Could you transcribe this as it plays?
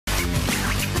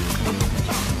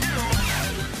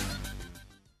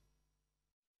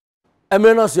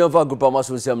Emena so yemfa group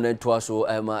amaso nsem na ntoa so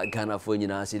Ghana fo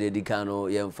nyina se dedika no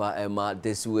yemfa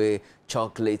this way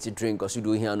chocolate drink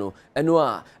osudo hia no eno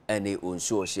a ene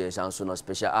onso share sanso no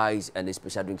special eyes and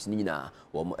special drinks ni nyina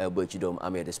wo mo ebo chidom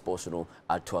ame the sports no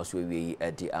atoa so wi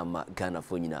e di ama Ghana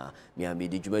fo nyina mi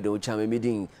amedi dwumade o chama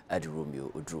medin at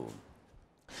Romeo Oduro.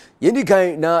 Yendi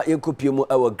kan na yekopiemu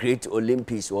our great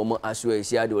Olympics womo aswe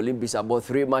sia the Olympics about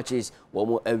 3 matches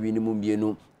womo awini mu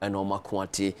mienu and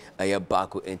omakwate aye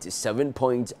back into 7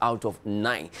 points out of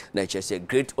 9 na chese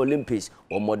great Olympics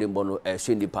womo de bono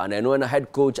swindi pa na no na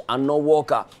head coach Anno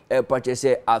Walker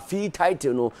purchase a fee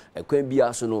title no ekwan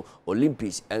bia so no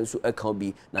Olympics enso account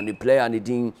bi na the player ne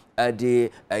din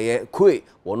de aye kwe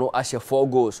wono ashe 4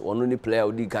 goals wono ni player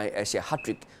odi kan ashe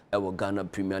hat-trick our Ghana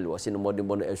Premier League was in the modern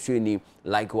bono esweni.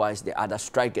 Likewise the other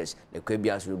strikers the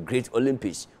Kwebias great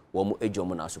Olympics womu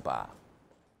ejomona super.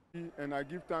 And I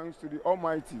give thanks to the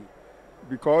Almighty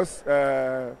because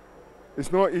it's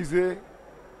not easy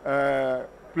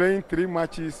playing 3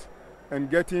 matches and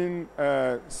getting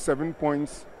 7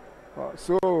 points.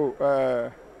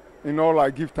 In all I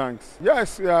give thanks.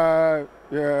 Yes,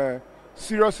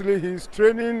 seriously, he's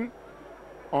training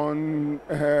on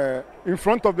in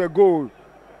front of the goal.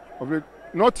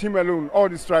 Not him alone, all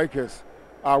the strikers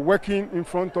are working in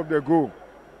front of the goal.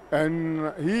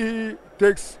 And he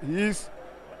takes his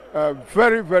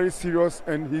very, very serious,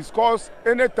 and he scores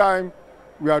anytime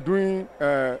we are doing,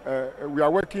 we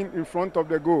are working in front of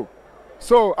the goal.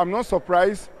 So I'm not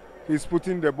surprised he's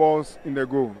putting the balls in the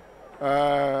goal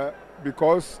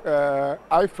because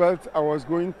I felt I was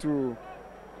going to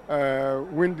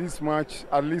win this match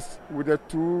at least with a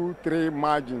 2-3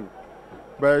 margin.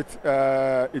 But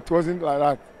it wasn't like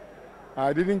that.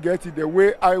 I didn't get it the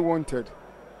way I wanted.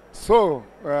 So,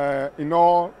 in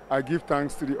all, I give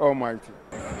thanks to the Almighty.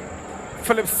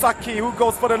 Philip Saki, who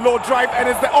goes for the low drive and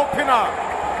is the opener.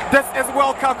 This is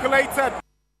well calculated.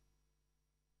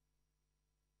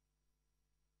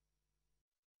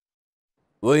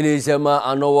 When is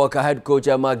Anno Walker head coach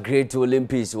great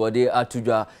Olympics wade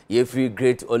atudwa ye free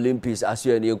great Olympics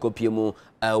aso ene ekopiemu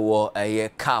ewo eye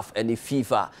CAF ene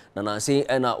FIFA na say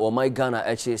ena o my Ghana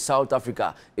eche South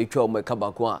Africa etwa o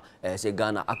mekabako a say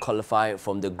Ghana a qualify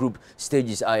from the group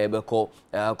stages ayebeko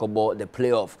akobo the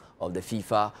playoff of the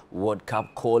FIFA World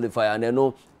Cup qualifier and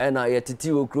no ena ye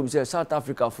titiwo group say South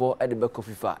Africa for edebeko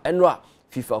FIFA enwa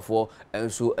FIFA for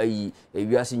and so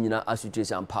ewiase nyina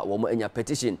association ampa wo mo enya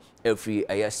petition every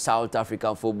South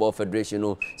African Football Federation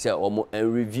no say wo mo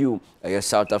review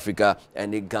South Africa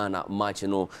and Ghana match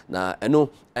no na eno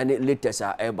any latest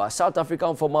eba South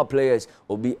African former players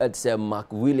obi at say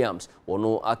Mark Williams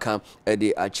wono aka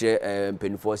de akire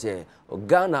penifo say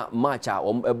Ghana match a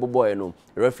eboboy no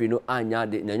referee no anya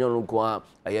de nyanyo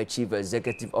no chief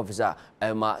executive officer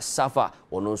Emma Safa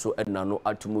wono so edna no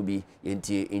atumubi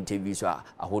yenti interview so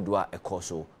ahodoa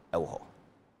ekoso ewo.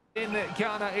 In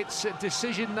Ghana, it's a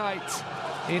decision night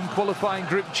in qualifying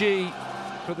Group G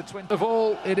for the 20th of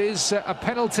all. It is a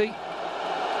penalty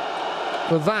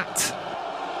for that.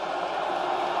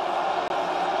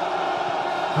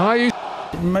 Are you?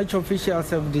 Match officials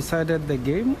have decided the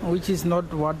game, which is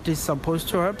not what is supposed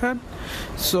to happen.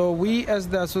 So we as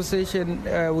the association,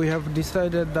 we have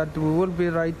decided that we will be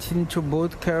writing to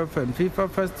both CAF and FIFA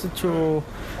first to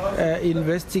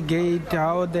investigate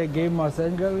how the game was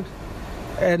angled,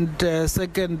 and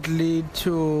secondly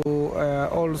to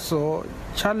also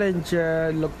challenge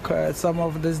some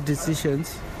of these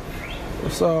decisions.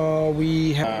 So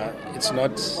we have it's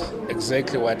not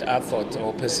exactly what I thought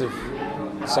or perceived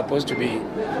supposed to be.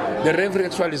 The referee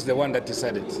actually is the one that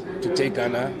decided to take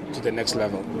Ghana to the next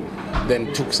level,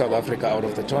 then took South Africa out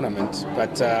of the tournament.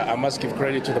 But I must give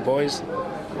credit to the boys.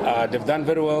 They've done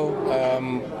very well.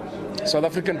 South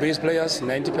African-based players,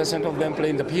 90% of them play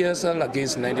in the PSL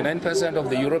against 99% of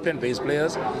the European-based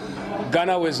players.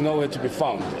 Ghana was nowhere to be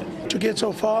found. To get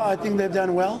so far, I think they've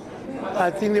done well. I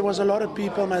think there was a lot of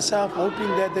people, myself, hoping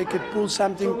that they could pull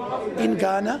something in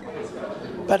Ghana.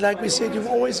 But like we said, you're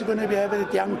always going to be having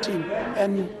that young team.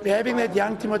 And having that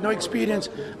young team with no experience,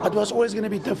 it was always going to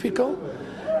be difficult.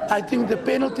 I think the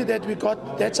penalty that we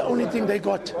got, that's the only thing they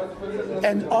got.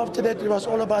 And after that, it was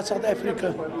all about South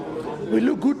Africa. We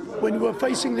look good when we were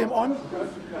facing them on,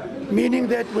 meaning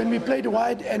that when we played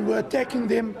wide and were attacking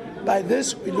them by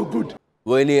this, we look good.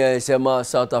 When he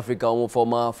South Africa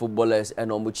former footballers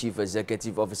and chief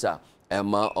executive officer,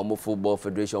 Emma Football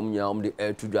Federation, the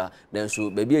air to then so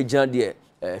baby a giant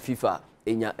FIFA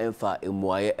enya emfa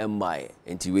emuaye emmae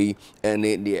enti we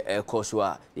ene de ekoso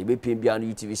a de be pin bia no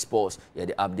UTV Sports ye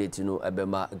de update no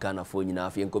ebema Ghana fo nyina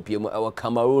afie nkopiem ewa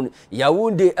Cameroon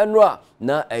Yaoundé enra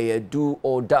na do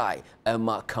or die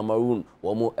ema Cameroon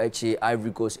womo echi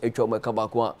Ivory Coast etwa mo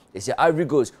kabako a ese Ivory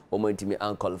Coast womo ntimi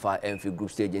an qualify MF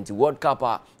group stage enti World Cup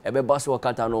a ebe baso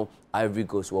kata no Ivory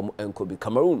Coast womo enkobi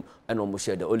Cameroon eno mo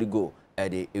share the only goal e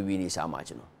de ewini sa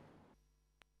match no.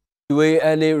 We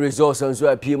any results and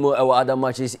so apimo our other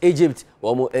matches. Egypt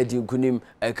womo edi kunim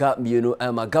eka mienu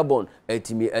ema Gabon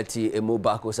etimi eti emo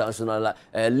bako sansonala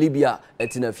Libya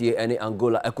etina fie any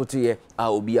Angola ekotuye a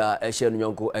obia ehye no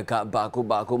nyonko eka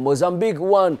bako Mozambique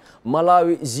 1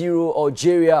 Malawi 0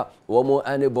 Algeria womo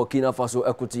ane Burkina Faso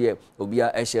ekotuye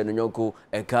obia ehye no nyonko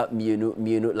eka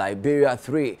mienu Liberia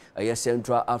 3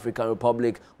 Central African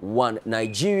Republic 1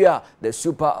 Nigeria the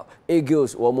Super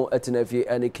Eagles womo etina fie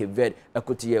any Cape Verde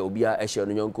ekotuye obia ehye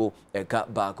no nyonko eka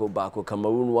bako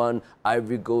Cameroon 1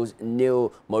 Ivory Coast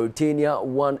 0 Mauritania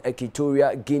 1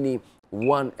 Equatorial Guinea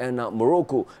 1 and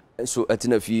Morocco so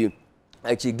etina fie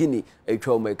actually Guinea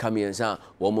etwa me kamiensa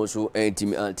womo so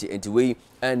team anti we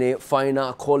any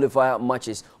final qualifier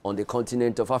matches on the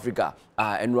continent of Africa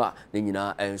enra ne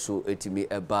nyina enso etimi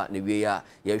eba ne we ya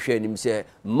ye hwe nim say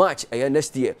match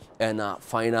next year and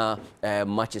final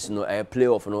matches no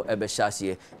playoff no ebe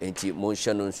shasie enti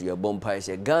monhye no nso ye bompai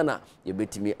say Ghana ye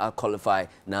betimi qualify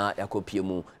na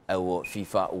yakopiemu ewo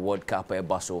FIFA World Cup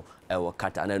baso ewo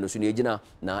kata na no so ne gina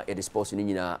na e sports ni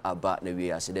nyina aba na we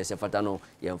ya se de se fata no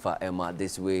yemfa ema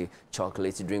this way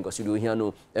chocolate drink or studio here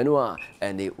no eno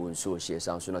and they unso share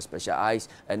sound special ice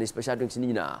and special drinks ni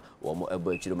nyina wo mo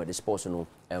eba chiro ma the sports no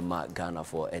ema Ghana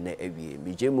for ene ewie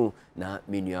mijemu na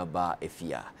menua ba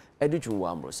efia educhun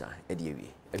wa amrosa edi ewie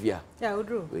efia ya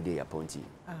Oduro we dey appointee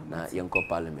na yenko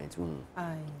parliament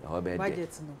ai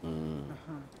budget no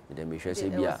de me hwe se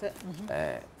bia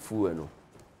fu eno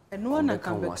eno na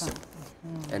kan be kan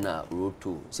na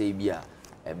roto se bia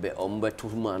ebe ombe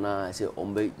tuma na se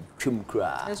ombe twem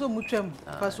kra eso mu twem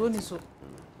paso ni so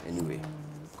anyway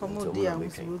como dia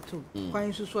musurutu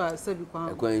kwan susu a sabi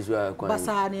kwan su a kwan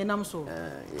basa ne nam so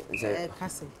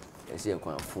kase ese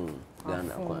kwan fun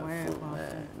Ghana kwan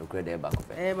no krede ba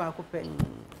ko pe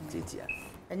titia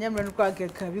enyemre no kwa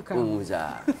keka bi kan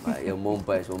za ya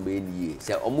mompa so mbe nie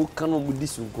se omu kan omu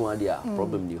disunku ade a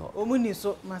problem ni ho omu ni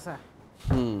so masa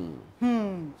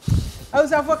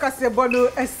ausa focus bono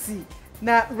asi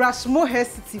na Rashmo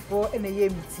Hesity for ene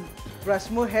yemiti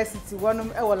Rashmo Hesity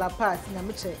wonom e wala part na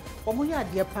meche omo ya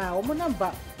de pa omo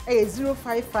number e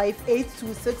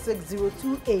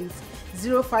 0558266028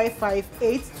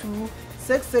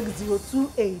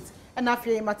 0558266028 and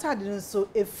afye matade nso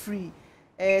e free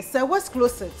say West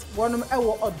Closet wonom e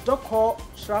wo Odoko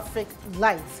traffic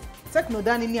light techno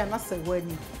dani ni anase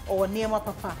wani o niema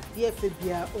papa ye fe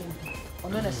bia obi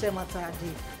ono na share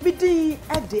matade bidi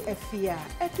ade afia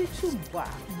etitumba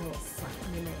no sa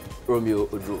Romeo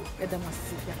Oduro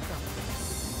edamasi yakam